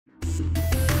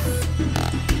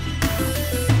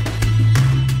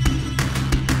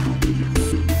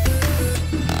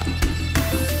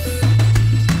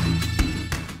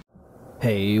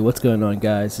Hey, what's going on,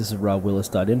 guys? This is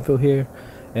RobWillis.info here,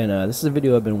 and this is a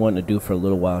video I've been wanting to do for a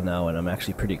little while now, and I'm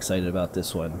actually pretty excited about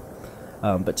this one.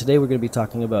 But today we're going to be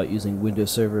talking about using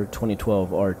Windows Server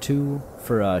 2012 R2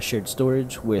 for shared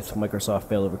storage with Microsoft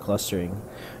Failover Clustering.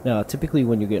 Now, typically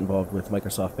when you get involved with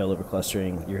Microsoft Failover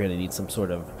Clustering, you're going to need some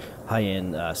sort of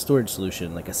high-end storage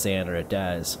solution like a SAN or a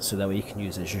DAS, so that way you can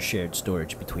use as your shared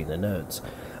storage between the nodes.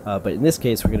 But in this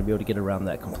case, we're going to be able to get around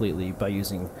that completely by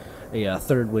using a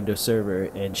third Windows server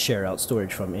and share out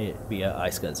storage from it via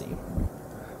iSCSI.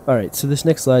 Alright, so this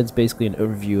next slide is basically an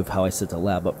overview of how I set the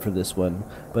lab up for this one,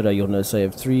 but you'll notice I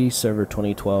have 3 Server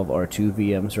 2012 R2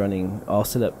 VMs running, all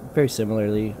set up very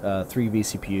similarly, 3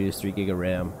 vCPUs, 3 gig of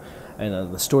RAM,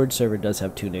 and the storage server does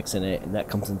have 2 NICs in it, and that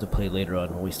comes into play later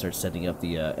on when we start setting up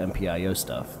the MPIO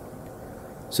stuff.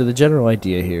 So the general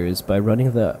idea here is by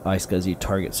running the iSCSI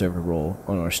target server role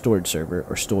on our storage server,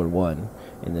 or store1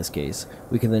 in this case,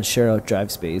 we can then share out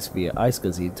drive space via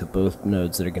iSCSI to both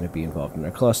nodes that are going to be involved in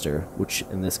our cluster, which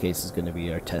in this case is going to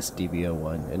be our test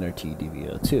DB01 and our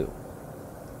TDB02.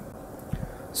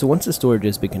 So once the storage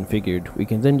has been configured, we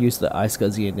can then use the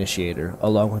iSCSI initiator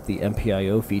along with the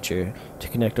MPIO feature to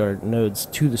connect our nodes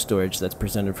to the storage that's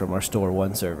presented from our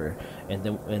store1 server, and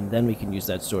then we can use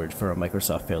that storage for our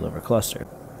Microsoft Failover Cluster.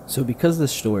 So because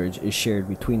this storage is shared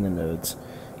between the nodes,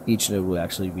 each node will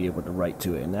actually be able to write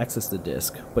to it and access the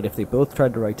disk, but if they both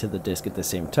tried to write to the disk at the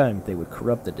same time, they would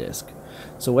corrupt the disk.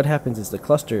 So what happens is the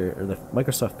cluster, or the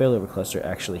Microsoft Failover Cluster,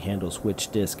 actually handles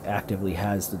which disk actively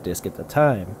has the disk at the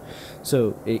time.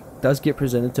 So it does get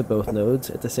presented to both nodes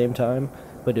at the same time,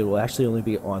 but it will actually only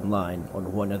be online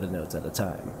on one of the nodes at a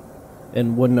time.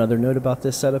 And one other note about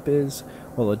this setup is,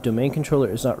 while a domain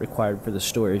controller is not required for the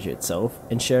storage itself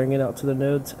and sharing it out to the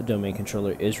nodes, a domain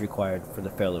controller is required for the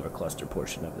failover cluster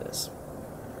portion of this.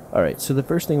 Alright, so the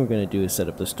first thing we're going to do is set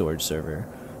up the storage server.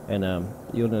 And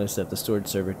you'll notice that the storage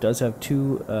server does have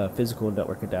 2 physical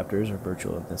network adapters, or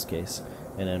virtual in this case,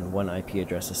 and then 1 IP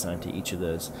address assigned to each of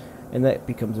those. And that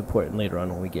becomes important later on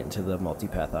when we get into the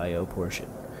multipath I/O portion.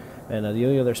 And the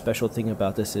only other special thing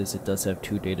about this is it does have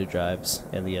 2 data drives,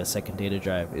 and the second data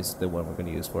drive is the one we're going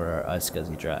to use for our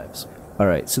iSCSI drives.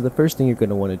 Alright, so the first thing you're going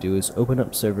to want to do is open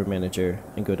up Server Manager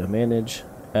and go to Manage,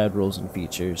 Add Roles and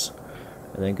Features,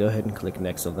 and then go ahead and click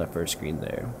Next on that first screen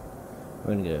there.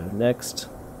 We're going to go Next,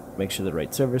 make sure the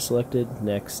right server is selected,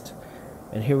 Next,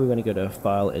 and here we're going to go to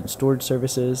File and Storage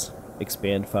Services,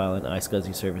 Expand File and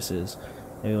iSCSI Services,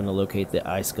 and we want to locate the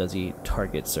iSCSI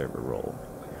target server role.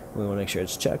 We want to make sure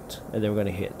it's checked, and then we're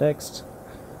going to hit Next,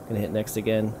 and hit Next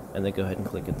again, and then go ahead and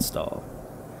click Install.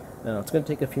 Now it's going to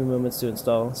take a few moments to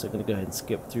install, so I'm going to go ahead and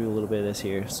skip through a little bit of this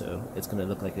here, so it's going to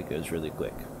look like it goes really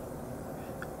quick.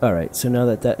 Alright, so now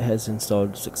that that has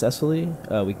installed successfully,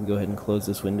 we can go ahead and close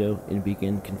this window and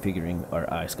begin configuring our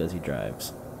iSCSI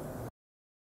drives.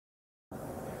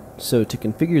 So to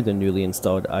configure the newly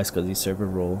installed iSCSI server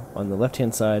role, on the left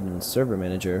hand side in Server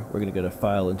Manager, we're going to go to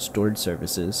File and Storage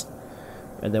Services,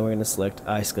 and then we're going to select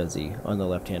iSCSI on the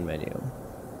left hand menu.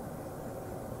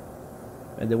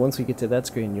 And then once we get to that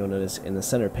screen, you'll notice in the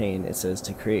center pane it says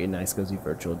to create an iSCSI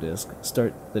virtual disk,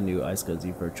 start the new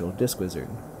iSCSI virtual disk wizard.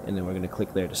 And then we're going to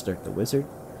click there to start the wizard.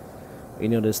 You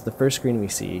notice the first screen we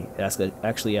see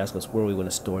actually asks us where we want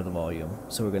to store the volume.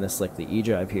 So we're going to select the E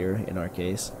drive here in our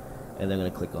case, and then I'm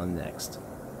going to click on Next.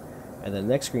 And then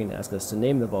the next screen asks us to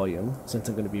name the volume. Since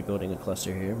I'm going to be building a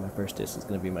cluster here, my first disk is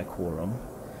going to be my quorum.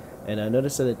 And I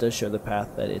notice that it does show the path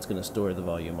that it's going to store the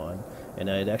volume on, and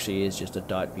it actually is just a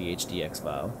 .vhdx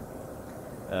file.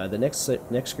 The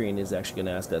next screen is actually going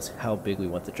to ask us how big we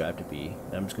want the drive to be.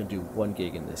 And I'm just going to do 1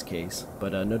 gig in this case,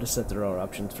 but notice that there are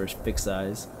options for fixed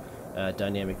size,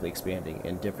 dynamically expanding,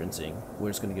 and differencing.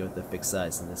 We're just going to go with the fixed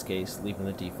size in this case, leaving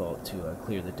the default to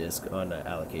clear the disk on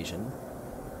allocation.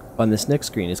 On this next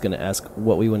screen, it's going to ask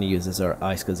what we want to use as our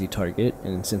iSCSI target,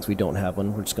 and since we don't have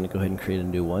one, we're just going to go ahead and create a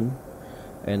new one.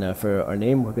 And for our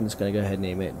name, we're just going to go ahead and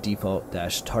name it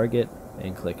default-target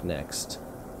and click Next.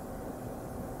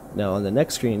 Now on the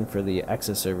next screen for the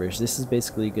access servers, this is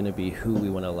basically going to be who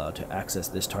we want to allow to access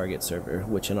this target server,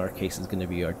 which in our case is going to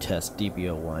be our test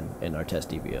DB01 and our test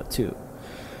DB02.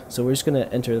 So we're just going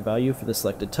to enter the value for the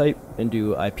selected type and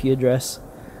do IP address,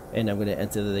 and I'm going to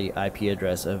enter the IP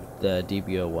address of the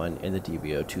DB01 and the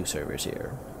DB02 servers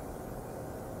here.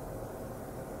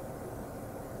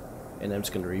 And I'm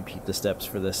just going to repeat the steps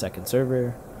for the second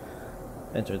server,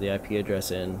 enter the IP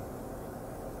address in,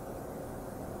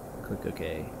 click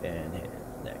OK, and hit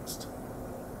Next.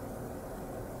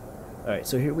 Alright,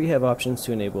 so here we have options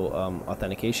to enable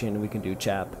authentication. We can do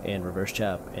CHAP and reverse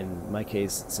CHAP. In my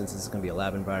case, since this is going to be a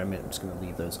lab environment, I'm just going to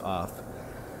leave those off.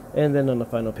 And then on the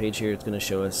final page here, it's going to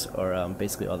show us our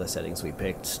basically all the settings we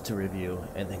picked to review,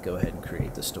 and then go ahead and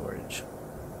create the storage.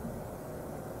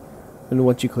 And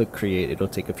once you click create, it'll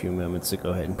take a few moments to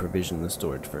go ahead and provision the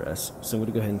storage for us. So I'm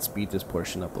going to go ahead and speed this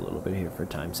portion up a little bit here for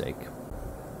time's sake.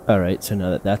 Alright, so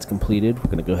now that that's completed,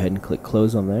 we're going to go ahead and click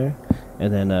close on there,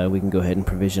 and then we can go ahead and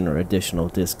provision our additional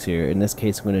disks here. In this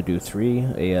case, I'm going to do 3,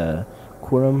 a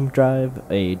Quorum drive,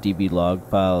 a DB log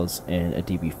files, and a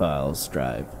DB files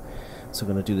drive. So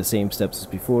I'm going to do the same steps as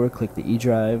before, click the E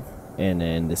drive, and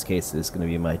in this case it's going to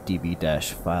be my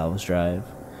DB-files drive.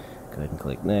 Go ahead and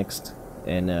click next,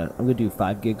 and I'm going to do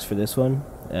 5 gigs for this one.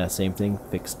 Same thing,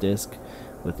 fixed disk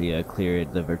with the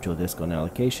cleared the virtual disk on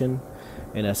allocation.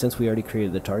 And since we already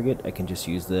created the target, I can just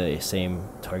use the same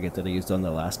target that I used on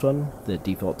the last one, the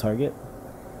default target,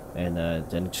 and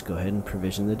then just go ahead and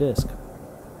provision the disk.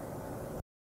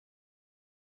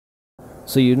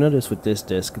 So you notice with this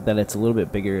disk that it's a little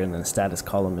bit bigger, and in the status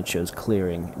column it shows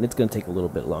clearing, and it's going to take a little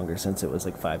bit longer since it was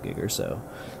like 5 gig or so.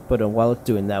 But while it's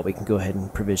doing that, we can go ahead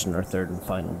and provision our third and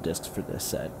final disk for this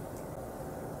set.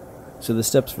 So the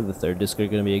steps for the third disk are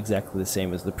going to be exactly the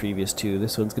same as the previous two.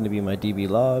 This one's going to be my DB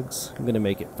logs. I'm going to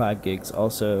make it 5 gigs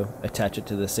also, attach it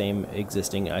to the same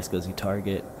existing iSCSI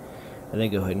target, and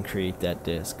then go ahead and create that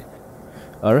disk.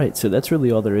 Alright, so that's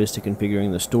really all there is to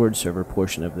configuring the storage server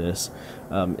portion of this.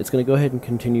 It's going to go ahead and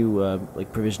continue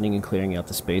like provisioning and clearing out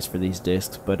the space for these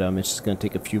disks, but it's just going to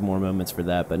take a few more moments for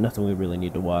that, but nothing we really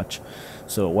need to watch.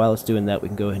 So while it's doing that, we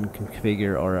can go ahead and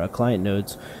configure our client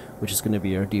nodes, which is going to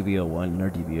be our DB01 and our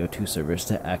DB02 servers,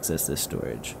 to access this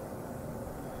storage.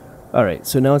 Alright,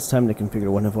 so now it's time to configure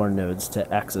one of our nodes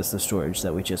to access the storage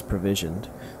that we just provisioned.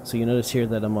 So you notice here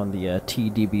that I'm on the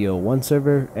TDB01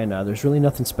 server, and there's really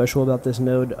nothing special about this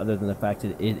node other than the fact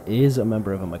that it is a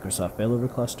member of a Microsoft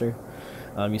Failover Cluster.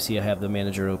 You see I have the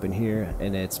manager open here,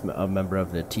 and it's a member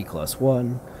of the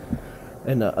T+1.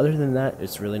 And other than that,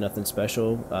 it's really nothing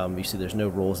special. You see there's no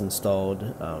roles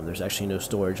installed. There's actually no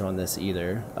storage on this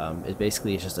either. It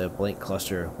basically is just a blank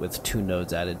cluster with 2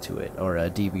 nodes added to it, or a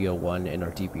DB01 and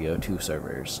our DB02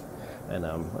 servers. And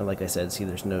like I said, see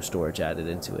there's no storage added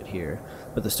into it here.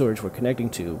 But the storage we're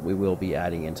connecting to, we will be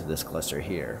adding into this cluster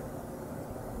here.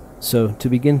 So to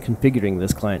begin configuring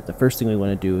this client, the first thing we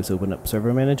want to do is open up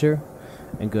Server Manager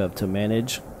and go up to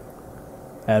Manage,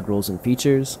 Add Roles and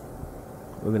Features.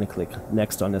 We're going to click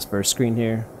next on this first screen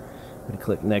here. We're going to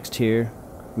click next here.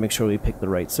 Make sure we pick the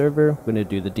right server. We're going to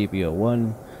do the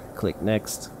DB01. Click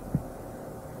next.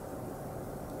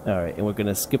 Alright, and we're going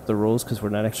to skip the roles because we're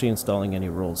not actually installing any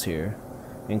roles here.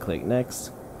 And click next.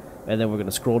 And then we're going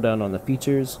to scroll down on the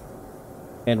features.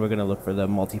 And we're going to look for the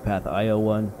multipath IO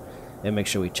one. And make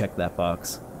sure we check that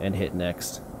box and hit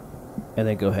next. And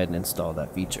then go ahead and install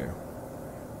that feature.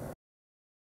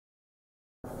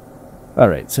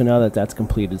 Alright, so now that that's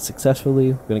completed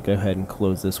successfully, we're going to go ahead and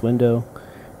close this window,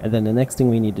 and then the next thing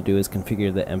we need to do is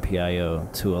configure the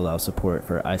MPIO to allow support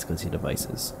for iSCSI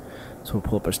devices. So we'll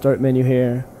pull up our start menu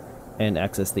here, and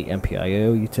access the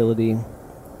MPIO utility,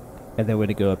 and then we're going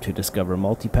to go up to discover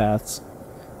multipaths,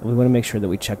 and we want to make sure that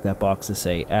we check that box to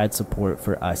say add support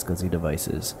for iSCSI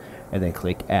devices, and then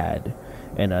click add,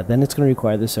 and then it's going to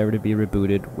require the server to be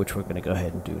rebooted, which we're going to go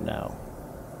ahead and do now.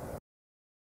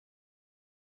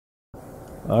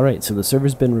 Alright, so the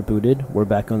server's been rebooted. We're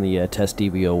back on the test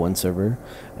DB01 server,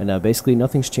 and basically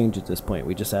nothing's changed at this point.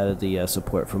 We just added the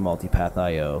support for multipath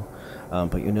IO.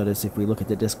 But you notice if we look at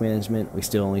the disk management, we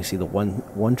still only see the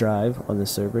one drive on this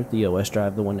server, the OS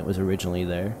drive, the one that was originally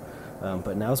there.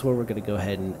 But now's where we're going to go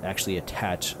ahead and actually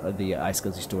attach the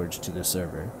iSCSI storage to the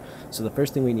server. So the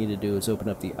first thing we need to do is open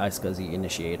up the iSCSI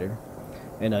initiator.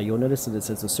 And you'll notice that it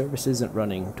says the service isn't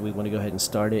running. Do we want to go ahead and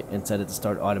start it and set it to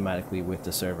start automatically with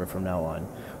the server from now on?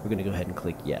 We're going to go ahead and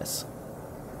click yes.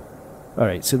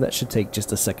 Alright, so that should take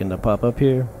just a second to pop up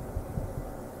here.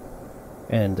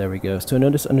 And there we go. So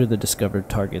notice under the discovered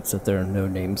targets that there are no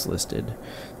names listed,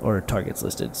 or targets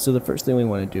listed. So the first thing we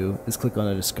want to do is click on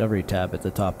the discovery tab at the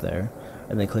top there,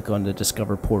 and then click on the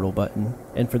discover portal button.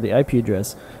 And for the IP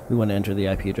address, we want to enter the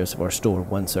IP address of our store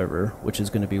 1 server, which is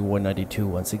going to be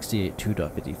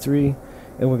 192.168.2.53,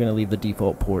 and we're going to leave the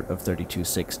default port of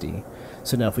 3260.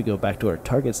 So now if we go back to our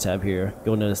targets tab here,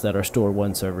 you'll notice that our store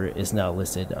 1 server is now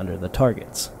listed under the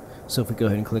targets. So if we go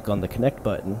ahead and click on the connect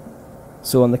button,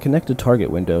 so on the connected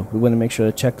target window, we want to make sure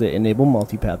to check the enable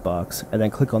multipath box and then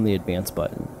click on the advanced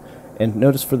button. And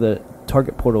notice for the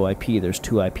target portal IP, there's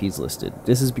 2 IPs listed.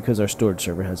 This is because our storage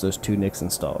server has those 2 NICs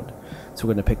installed. So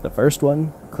we're going to pick the first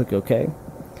one, click OK,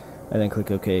 and then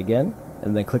click OK again,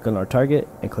 and then click on our target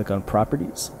and click on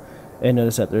properties. And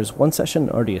notice that there's one session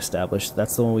already established.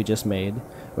 That's the one we just made.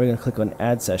 We're going to click on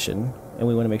Add Session, and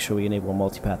we want to make sure we enable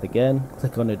multipath again.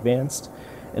 Click on Advanced.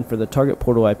 And for the target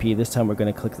portal IP, this time we're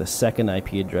going to click the second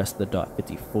IP address, the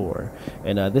 .54.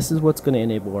 And this is what's going to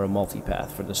enable our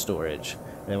multipath for the storage.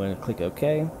 And then we're going to click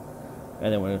OK.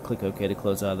 And then we're going to click OK to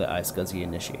close out the iSCSI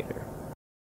initiator.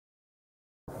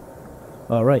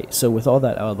 Alright, so with all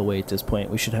that out of the way at this point,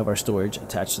 we should have our storage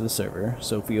attached to the server.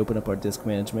 So if we open up our disk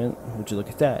management, would you look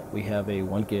at that? We have a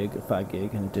 1 gig, a 5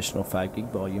 gig, and additional 5 gig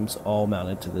volumes all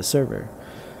mounted to the server.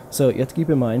 So you have to keep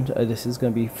in mind, this is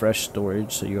going to be fresh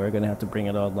storage, so you are going to have to bring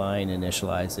it online,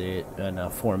 initialize it,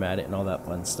 and format it, and all that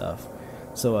fun stuff.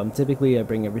 So typically I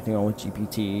bring everything on with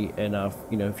GPT, and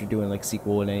you know, if you're doing like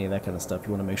SQL and any of that kind of stuff,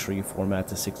 you want to make sure you format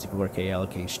to 64K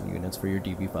allocation units for your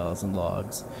DB files and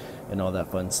logs, and all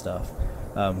that fun stuff.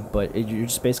 But you're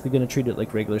just basically going to treat it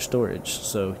like regular storage.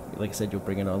 So like I said, you'll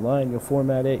bring it online, you'll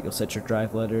format it, you'll set your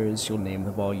drive letters, you'll name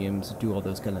the volumes, do all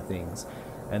those kind of things.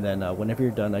 And then whenever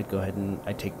you're done, I'd go ahead and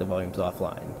I'd take the volumes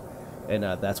offline. And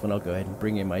that's when I'll go ahead and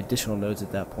bring in my additional nodes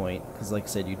at that point, because like I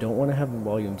said, you don't want to have the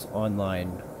volumes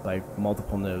online by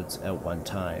multiple nodes at one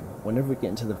time. Whenever we get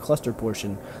into the cluster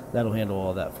portion, that'll handle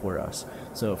all that for us.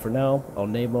 So for now, I'll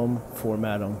name them,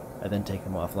 format them, and then take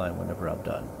them offline whenever I'm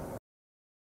done.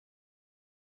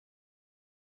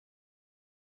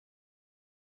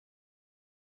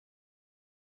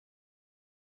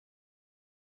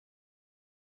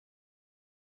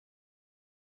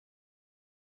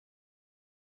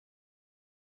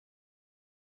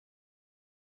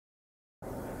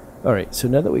 Alright, so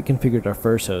now that we configured our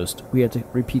first host, we have to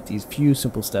repeat these few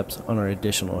simple steps on our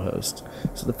additional host.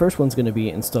 So the first one's going to be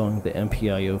installing the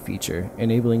MPIO feature,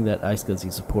 enabling that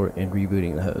iSCSI support and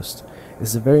rebooting the host. This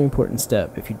is a very important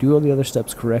step. If you do all the other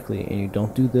steps correctly and you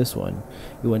don't do this one,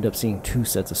 you end up seeing 2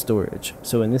 sets of storage.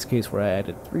 So in this case where I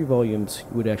added 3 volumes,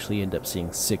 you would actually end up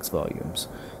seeing 6 volumes.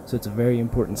 So it's a very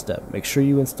important step. Make sure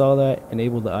you install that,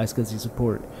 enable the iSCSI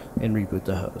support, and reboot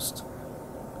the host.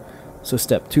 So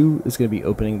step 2 is going to be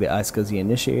opening the iSCSI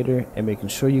initiator and making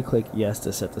sure you click yes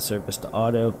to set the service to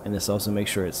auto, and this also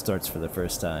makes sure it starts for the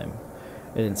first time.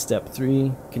 And in step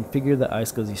 3, configure the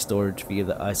iSCSI storage via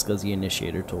the iSCSI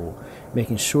initiator tool,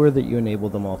 making sure that you enable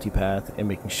the multipath and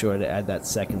making sure to add that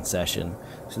second session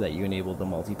so that you enable the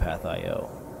multipath IO.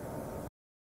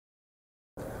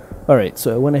 Alright,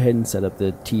 so I went ahead and set up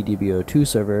the TDB02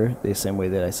 server the same way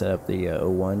that I set up the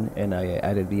 01, and I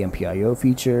added the MPIO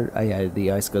feature, I added the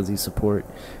iSCSI support,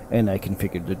 and I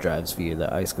configured the drives via the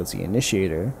iSCSI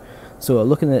initiator. So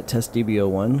looking at test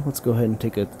DB01, let's go ahead and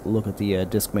take a look at the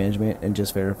disk management and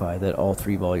just verify that all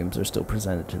 3 volumes are still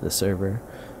presented to the server.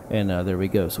 And there we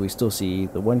go, so we still see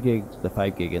the 1 gig, the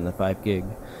 5 gig, and the 5 gig.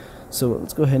 So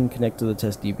let's go ahead and connect to the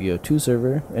test DB02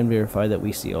 server and verify that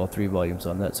we see all 3 volumes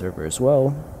on that server as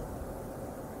well.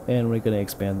 And we're going to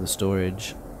expand the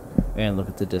storage and look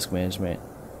at the disk management.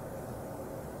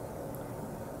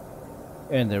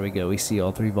 And there we go, we see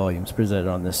all 3 volumes presented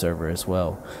on this server as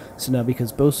well. So now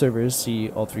because both servers see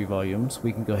all 3 volumes,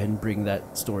 we can go ahead and bring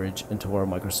that storage into our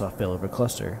Microsoft Failover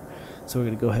Cluster. So we're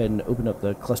going to go ahead and open up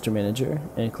the cluster manager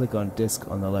and click on disk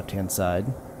on the left hand side,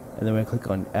 and then we're going to click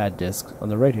on add disk on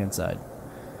the right hand side.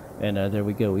 And there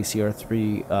we go, we see our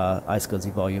 3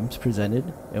 iSCSI volumes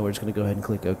presented, and we're just going to go ahead and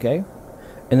click OK.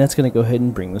 And that's going to go ahead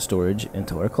and bring the storage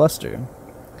into our cluster.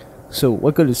 So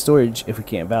what good is storage if we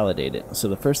can't validate it? So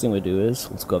the first thing we do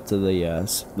is, let's go up to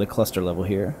the cluster level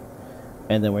here,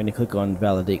 and then we're going to click on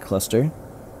validate cluster.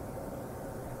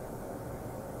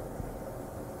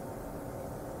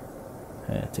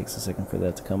 And it takes a second for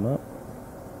that to come up.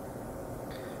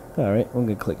 Alright, we're going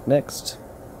to click next.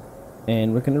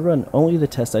 And we're going to run only the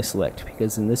test I select,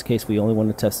 because in this case we only want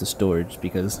to test the storage,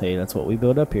 because hey, that's what we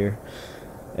built up here.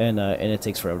 And it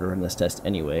takes forever to run this test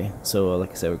anyway. So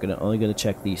like I said, we're only going to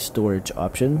check the storage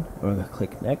option. We're going to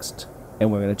click next,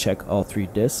 and we're going to check all 3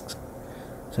 disks.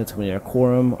 So that's going to be our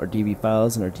quorum, our DB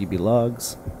files, and our DB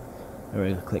logs. And we're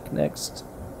going to click next,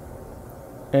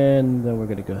 and then we're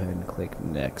going to go ahead and click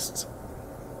next.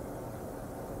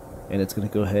 And it's going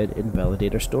to go ahead and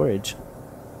validate our storage.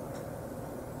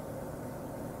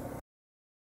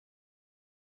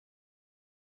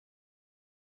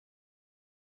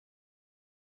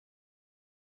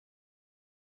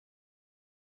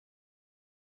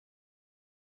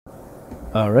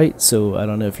 Alright, so I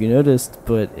don't know if you noticed,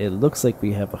 but it looks like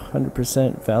we have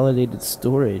 100% validated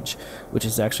storage, which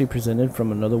is actually presented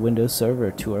from another Windows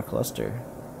server to our cluster.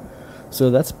 So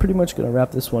that's pretty much going to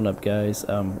wrap this one up, guys.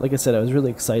 Like I said, I was really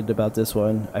excited about this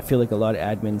one. I feel like a lot of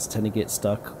admins tend to get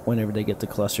stuck whenever they get to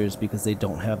clusters because they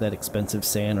don't have that expensive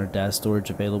SAN or data storage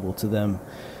available to them.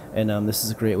 and this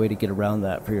is a great way to get around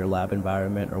that for your lab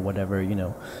environment or whatever,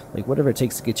 like whatever it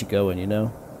takes to get you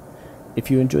going. If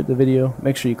you enjoyed the video,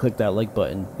 make sure you click that like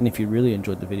button, and if you really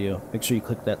enjoyed the video, make sure you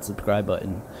click that subscribe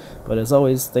button. But as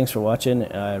always, thanks for watching.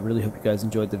 I really hope you guys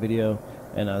enjoyed the video,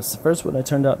 and it's the first one I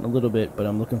turned out in a little bit, but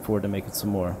I'm looking forward to making some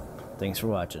more. Thanks for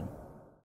watching.